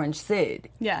had Orange Sid?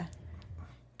 Yeah.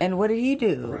 And what did he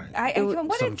do? Right.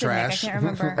 What did Sid make? I can't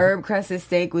remember. Herb crusted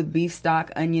steak with beef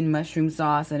stock, onion, mushroom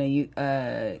sauce, and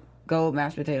a... gold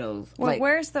mashed potatoes. Well,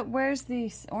 where's the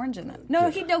orange in that?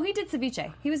 No, he did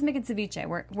ceviche. He was making ceviche.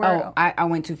 I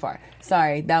went too far.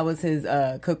 Sorry, that was his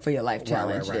cook for your life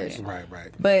challenge dish. Right.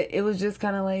 But it was just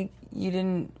kind of like you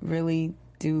didn't really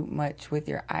do much with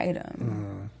your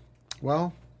item.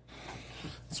 Well,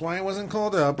 that's why it wasn't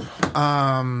called up.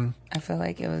 I feel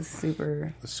like it was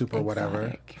super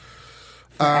whatever.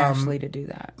 For Ashley to do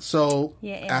that. So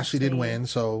Ashley did win.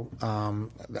 So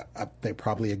they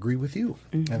probably agree with you,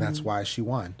 and that's why she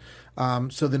won.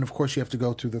 So then, of course, you have to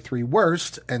go through the three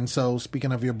worst. And so,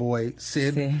 speaking of your boy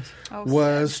Sid,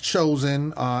 was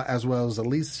chosen as well as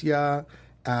Alicia.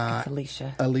 It's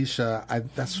Alicia. Alicia.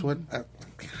 That's what.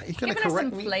 You're gonna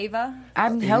correct me. Flavor.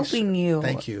 I'm helping you.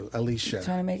 Thank you, Alicia. I'm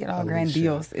trying to make it all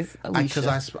grandiose. It's Alicia. Because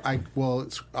it's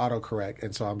autocorrect,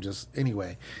 and so I'm just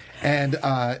anyway. And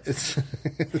it's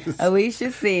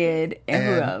Alicia Sid, and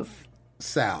who else?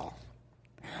 Sal.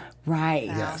 Right.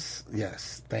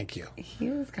 Yes. Thank you.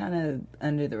 He was kind of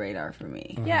under the radar for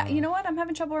me. Yeah. You know what? I'm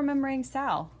having trouble remembering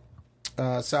Sal.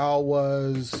 Sal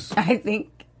was. I think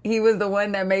he was the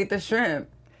one that made the shrimp.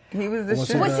 He was the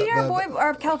shrimp. Was he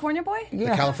our California boy?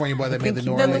 Yeah. The California boy that made the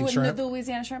New Orleans shrimp? The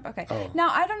Louisiana shrimp? Okay. Oh. Now,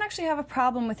 I don't actually have a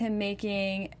problem with him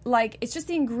making, it's just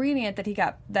the ingredient that he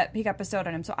got bestowed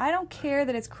on him. So I don't care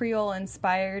that it's Creole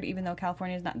inspired, even though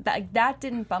California is not. That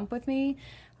didn't bump with me.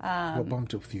 What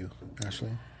bumped with you, Ashley?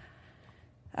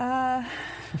 Nothing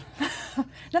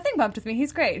bumped with me.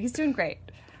 He's great. He's doing great.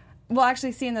 Well,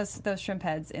 actually, seeing those shrimp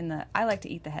heads I like to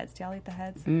eat the heads. Do y'all eat the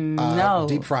heads? No.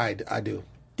 Deep fried, I do.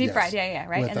 Deep fried, yeah,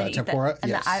 right. With and then tempura,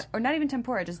 yes. or not even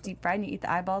tempura, just deep fried, and you eat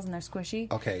the eyeballs, and they're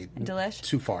squishy. Okay, and delish.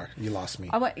 Too far, you lost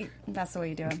me. That's the way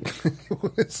you do it.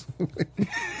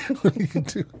 What do you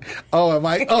do? Oh, am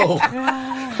I? Oh,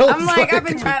 I'm like I've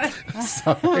been trying to.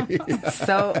 Sorry,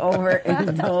 so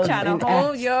overindulged. Trying to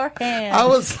hold your hand. I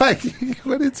was like,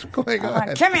 what is going on?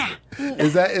 Like, come here.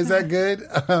 Is that good?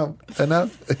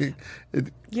 Enough.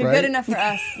 You're good enough for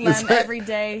us, Lem, every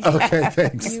day. Okay,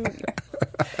 thanks.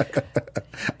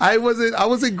 I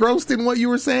was engrossed in what you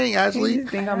were saying, Ashley. You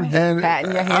think I'm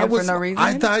patting your hand for no reason?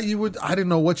 I thought you would. I didn't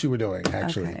know what you were doing,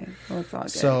 actually. Okay, well, it's all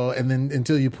good. So, and then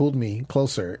until you pulled me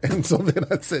closer, and so then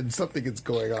I said something is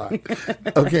going on.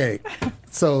 Okay,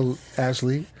 so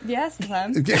Ashley. Yes,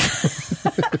 Lem.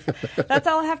 That's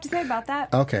all I have to say about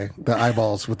that. Okay, the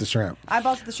eyeballs with the shrimp.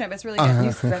 Eyeballs with the shrimp. It's really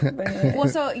good. Well,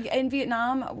 so in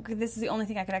Vietnam, this is the only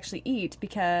thing I could actually eat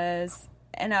because.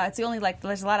 And it's the only,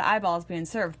 there's a lot of eyeballs being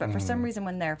served, but for some reason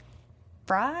when they're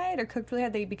fried or cooked really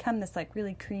hard, they become this,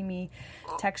 really creamy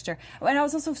texture. And I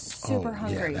was also super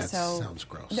hungry. Yeah, that so sounds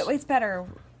gross. It's better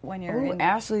when you're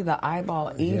Ashley, the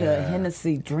eyeball eater,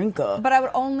 Hennessy drinker. But I would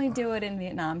only do it in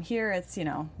Vietnam. Here it's,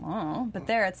 but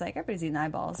there it's everybody's eating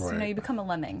eyeballs. Right. You become a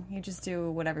lemming. You just do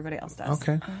what everybody else does.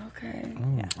 Okay.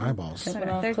 Yeah. Eyeballs.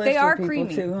 They are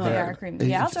creamy. Too, huh? They are creamy.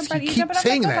 Yeah, I'll jump right. You jump keep up,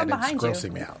 saying I'm that, behind it's you.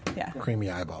 grossing me out. Yeah. Creamy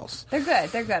eyeballs. They're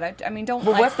good. I mean, don't.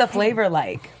 But what's the flavor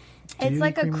like? It's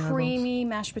like a creamy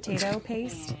mashed potato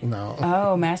paste. No.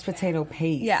 Oh, mashed potato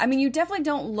paste. Yeah, I mean, you definitely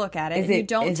don't look at it. Is it you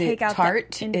don't take out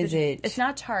tart? It's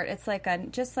not tart. It's like a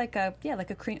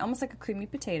cream, almost like a creamy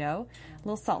potato, a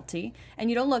little salty. And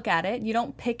you don't look at it. You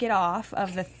don't pick it off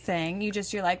of the thing.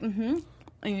 You're like, and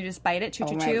you just bite it, chew,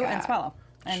 and swallow.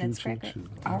 And it's great.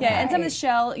 Yeah, and some of the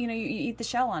shell, you eat the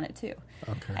shell on it too.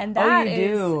 Okay. And that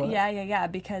do? Yeah,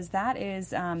 because that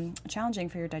is challenging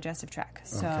for your digestive tract.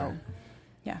 So. Okay.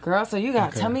 Yeah. Girl, so you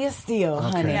got tummy of steel,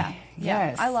 honey. Yeah.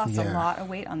 Yes. I lost a lot of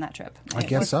weight on that trip. I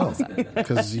guess so,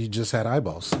 because you just had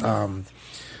eyeballs.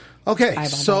 Okay,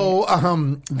 so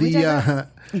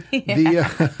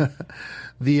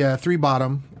the three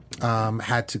bottom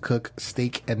had to cook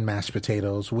steak and mashed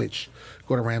potatoes, which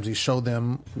Gordon Ramsay showed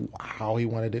them how he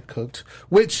wanted it cooked,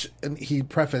 which he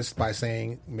prefaced by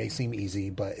saying may seem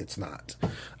easy, but it's not.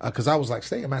 Because I was like,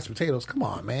 steak and mashed potatoes, come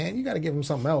on, man, you got to give him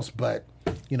something else. But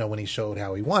when he showed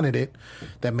how he wanted it,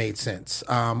 that made sense.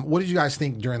 What did you guys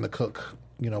think during the cook,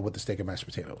 with the steak and mashed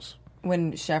potatoes?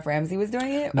 When Chef Ramsay was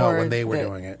doing it? No, when they were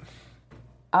doing it.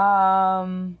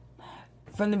 From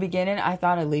the beginning, I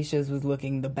thought Alicia's was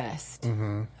looking the best.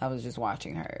 Mm-hmm. I was just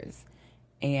watching hers.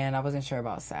 And I wasn't sure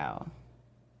about Sal.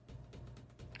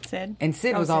 Sid? And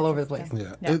Sid was all over the place.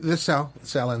 Yeah. There's Sal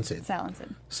and Sid.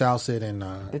 Sal, Sid, and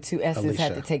the two S's Alicia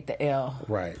had to take the L.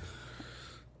 Right.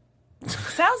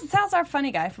 Sal's our funny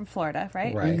guy from Florida,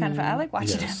 right? Right. Kind of. I like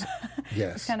watching him.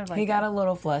 Yes. He's kind of like he got a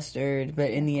little flustered,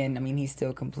 but in the end, I mean, he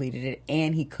still completed it,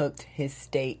 and he cooked his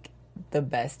steak the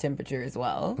best temperature as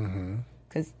well.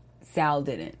 Because Sal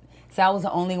didn't. Sal was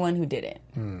the only one who didn't.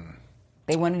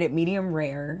 They wanted it medium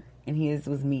rare, and his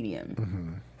was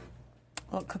medium.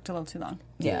 Well, it cooked a little too long.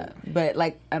 Yeah, but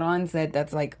like Adon said,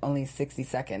 that's like only 60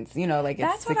 seconds. Like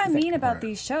that's what I mean about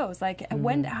these shows. Like,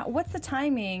 what's the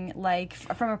timing like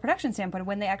from a production standpoint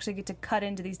when they actually get to cut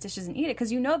into these dishes and eat it? Because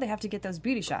they have to get those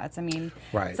beauty shots. I mean,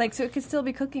 right. It's like so it could still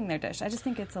be cooking their dish. I just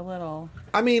think it's a little.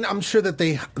 I mean, I'm sure that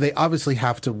they obviously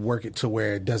have to work it to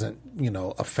where it doesn't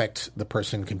affect the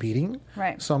person competing.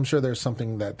 Right. So I'm sure there's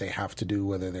something that they have to do.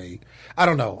 Whether I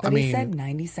don't know. But he said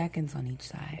 90 seconds on each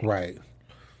side. Right.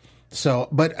 So,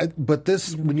 but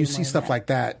this, when you see stuff like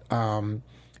that,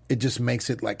 it just makes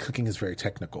it like cooking is very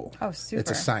technical. Oh, super.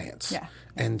 It's a science. Yeah.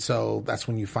 And so that's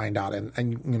when you find out,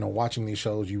 and watching these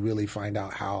shows, you really find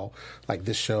out how, like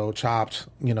this show, Chopped,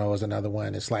 is another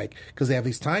one. It's like, because they have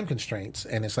these time constraints,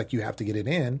 and it's like you have to get it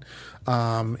in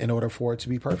order for it to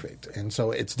be perfect. And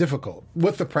so it's difficult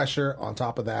with the pressure on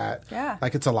top of that. Yeah.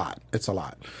 Like it's a lot. It's a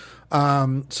lot.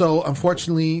 So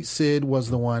unfortunately, Sid was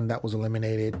the one that was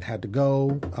eliminated, had to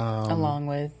go. Along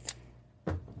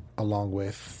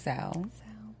with Sal.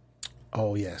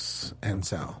 Oh, yes. And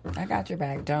Sal. I got your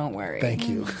back. Don't worry. Thank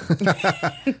you.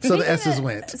 So the S's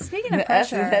went. Speaking of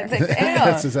pressure. The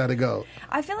S's had to go.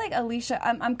 I feel like Alicia,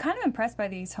 I'm kind of impressed by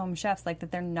these home chefs, like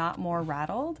that they're not more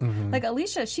rattled. Like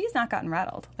Alicia, she's not gotten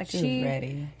rattled. Like she's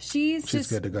ready. She's just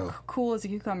good to go. Cool as a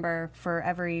cucumber for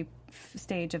every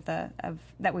stage of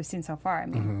that we've seen so far. I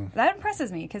mean, that impresses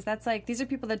me because that's like, these are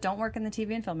people that don't work in the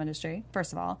TV and film industry,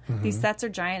 first of all. These sets are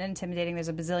giant and intimidating. There's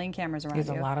a bazillion cameras around. There's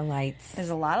a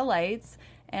lot of lights.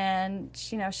 And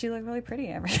she looked really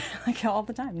pretty like all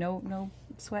the time. No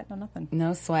sweat, no nothing.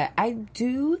 No sweat. I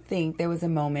do think there was a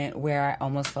moment where I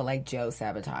almost felt like Joe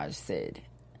sabotaged Sid.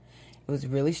 It was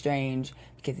really strange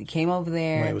because he came over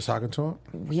there. When he was talking to him?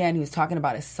 Yeah, and he was talking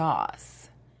about his sauce.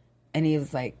 And he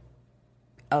was like,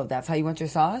 oh, that's how you want your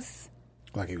sauce?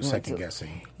 Like he was second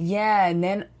guessing. Yeah, and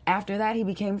then after that, he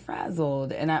became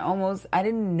frazzled. And I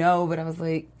didn't know, but I was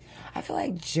like, I feel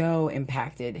like Joe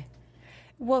impacted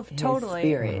totally.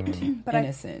 His spirit, but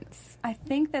innocence. I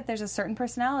think that there's a certain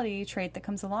personality trait that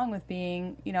comes along with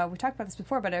being, we talked about this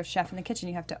before, but a chef in the kitchen,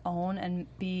 you have to own and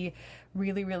be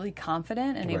really, really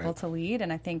confident and able to lead.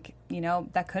 And I think,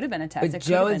 that could have been a test. But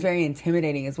Joe is very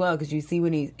intimidating as well, because you see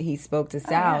when he spoke to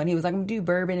Sal, and he was like, I'm going to do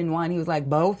bourbon and wine. He was like,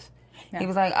 both? Yeah. He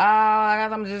was like,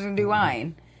 I'm just going to do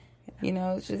wine.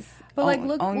 It's just But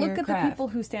look at the people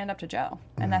who stand up to Joe,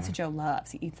 and that's what Joe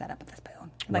loves. He eats that up with a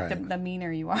spoon. Like the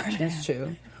meaner you are. That's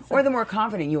true. Or the more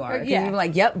confident you are. Yeah. You're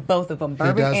like, yep, both of them,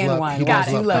 bourbon and wine. He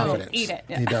does love confidence. Eat it.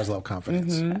 Yeah. He does love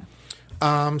confidence.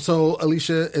 So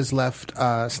Alicia is left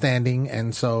standing,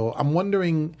 and so I'm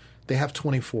wondering, they have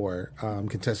 24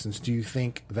 contestants. Do you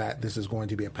think that this is going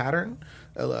to be a pattern,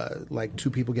 like two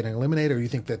people getting eliminated, or you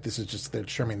think that this is just they're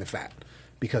trimming the fat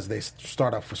because they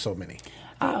start off with so many?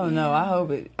 I don't know. I hope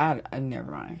it. I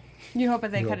never mind. You hope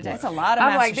that they cut it down. It's a lot of.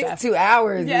 I'm like, it's 2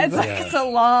 hours. Yeah, it's a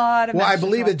lot of. Well, I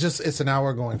believe it's an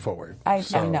hour going forward. I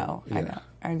know.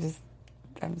 I'm just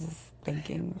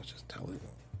thinking. Just tell it.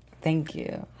 Thank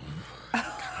you.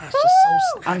 It's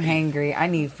just so I'm hangry. I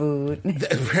need food.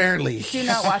 Apparently. Do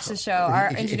not watch the show. Our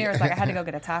engineer was like, I had to go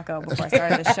get a taco before I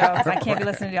started the show because I can't be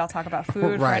listening to y'all talk about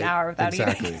food for an hour without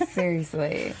eating.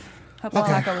 Seriously. Hope the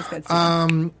taco was good.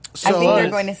 I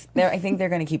think they're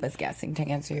going to keep us guessing to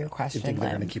answer your question. You think they're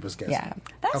going to keep us guessing? Yeah.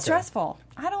 That's stressful.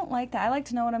 I don't like that. I like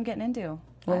to know what I'm getting into.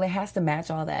 Well, it has to match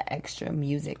all that extra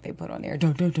music they put on there.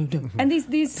 Dun, dun, dun, dun. And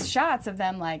these shots of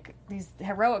them, like, these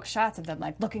heroic shots of them,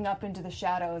 like, looking up into the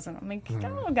shadows. And I'm like,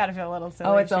 I've got to feel a little silly.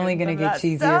 Oh, it's only going to get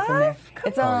cheesier from there.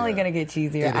 It's only going to get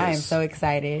cheesier. I am so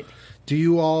excited. Do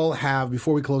you all have,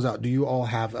 before we close out, do you all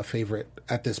have a favorite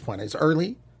at this point? It's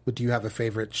early, but do you have a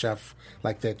favorite chef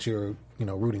like that you're,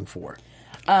 rooting for?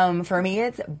 For me,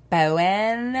 it's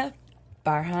Bowen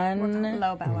Farhan.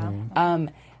 Low Bow Wow.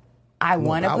 I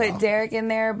want to put Derek in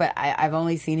there, but I've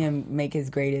only seen him make his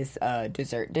greatest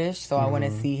dessert dish, so I want to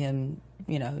see him,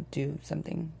 do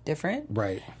something different.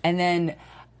 Right. And then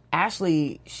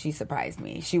Ashley, she surprised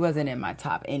me. She wasn't in my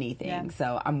top anything,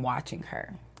 so I'm watching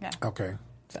her. Yeah. Okay.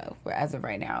 So as of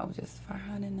right now, just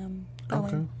Farhan and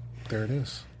Okay. Bowen. There it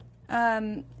is.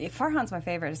 Farhan's my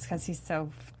favorite just because he's so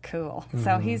cool.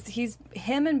 So he's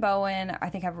him and Bowen, I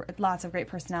think, have lots of great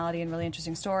personality and really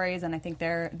interesting stories, and I think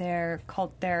their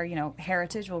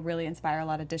heritage will really inspire a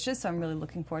lot of dishes. So I'm really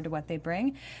looking forward to what they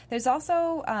bring. There's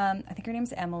also I think her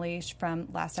name's Emily from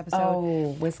last episode.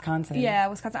 Oh, Wisconsin. Yeah,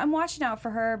 Wisconsin. I'm watching out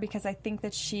for her because I think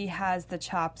that she has the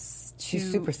chops.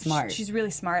 She's super smart. She's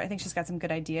really smart. I think she's got some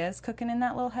good ideas cooking in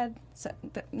that little head. So,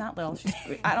 not little.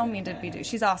 I don't mean to be.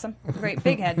 She's awesome. Great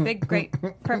big head. Big, great,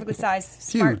 perfectly sized,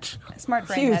 smart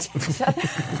brain head.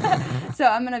 So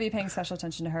I'm going to be paying special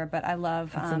attention to her. But I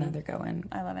love. That's another good one.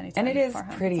 I love anytime. And it is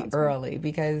pretty early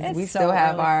because we still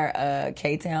have our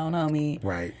K-Town homie.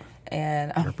 Right.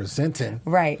 And representing.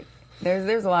 Right.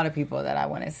 There's a lot of people that I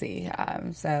want to see.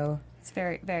 So. It's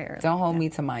very, very early. Don't hold me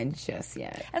to mine just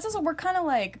yet. It's also, we're kind of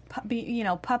like,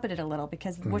 puppeted a little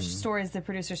because which stories the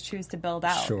producers choose to build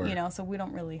out, so we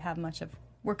don't really have much of,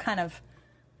 we're kind of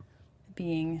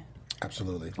being.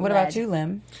 Absolutely. What about you,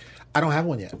 Lim? I don't have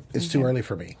one yet. It's too early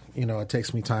for me. It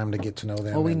takes me time to get to know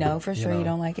them. Well, we know for sure you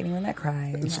don't like anyone that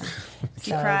cries.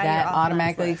 So cry, that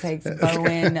automatically takes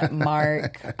Bowen,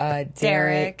 Mark,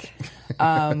 Derek.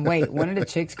 Wait, one of the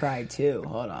chicks cried too.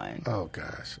 Hold on. Oh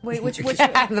gosh. Wait, which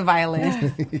the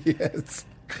violin? Yes.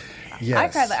 I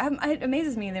cried. It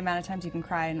amazes me the amount of times you can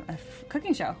cry in a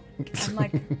cooking show. I'm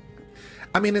like,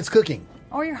 I mean, it's cooking.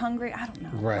 Or you're hungry. I don't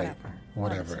know. Right.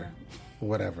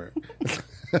 Whatever.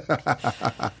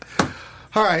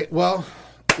 All right. Well,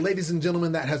 ladies and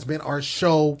gentlemen, that has been our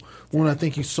show. We want to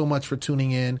thank you so much for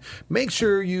tuning in. Make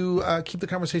sure you keep the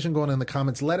conversation going in the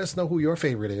comments. Let us know who your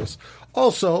favorite is.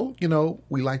 Also,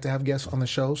 we like to have guests on the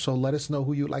show, so let us know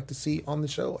who you'd like to see on the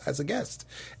show as a guest,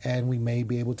 and we may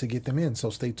be able to get them in. So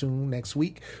stay tuned next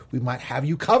week. We might have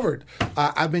you covered.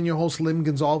 I've been your host, Lim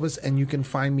Gonzalez, and you can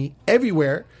find me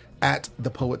everywhere at The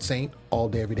Poet Saint, all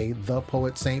day, every day, The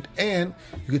Poet Saint. And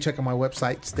you can check out my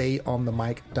website,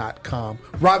 stayonthemic.com.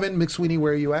 Robin McSweeney,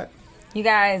 where are you at? You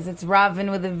guys, it's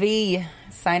Robin with a V,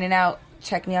 signing out.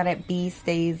 Check me out at B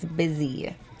Stays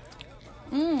Busy.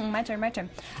 My turn.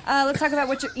 Let's talk about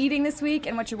what you're eating this week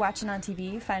and what you're watching on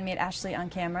TV. Find me at Ashley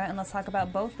on Camera, and let's talk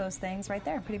about both those things right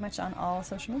there, pretty much on all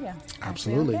social media.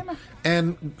 Absolutely.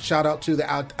 And shout out to the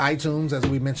iTunes, as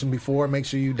we mentioned before. Make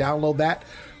sure you download that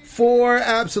for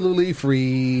absolutely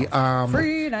free.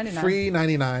 Free 99. Free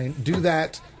 99. Do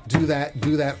that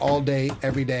all day,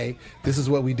 every day. This is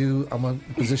what we do. I'm going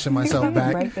to position myself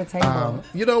back. Break the table.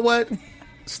 You know what?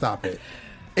 Stop it.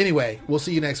 Anyway, we'll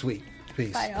see you next week.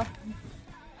 Peace. Bye, y'all.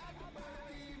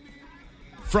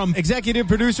 From executive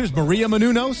producers Maria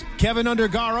Menounos, Kevin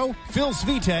Undergaro, Phil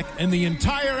Svitek, and the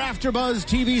entire AfterBuzz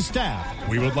TV staff,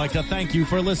 we would like to thank you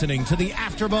for listening to the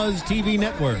AfterBuzz TV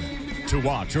network. To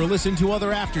watch or listen to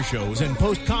other after shows and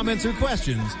post comments or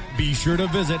questions, be sure to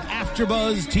visit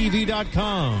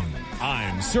AfterBuzzTV.com.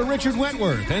 I'm Sir Richard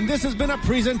Wentworth, and this has been a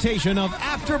presentation of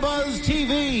AfterBuzz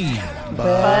TV.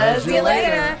 Buzz you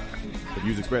later. The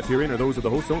views expressed herein are those of the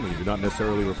hosts only and do not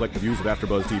necessarily reflect the views of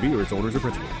AfterBuzz TV or its owners or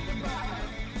principals.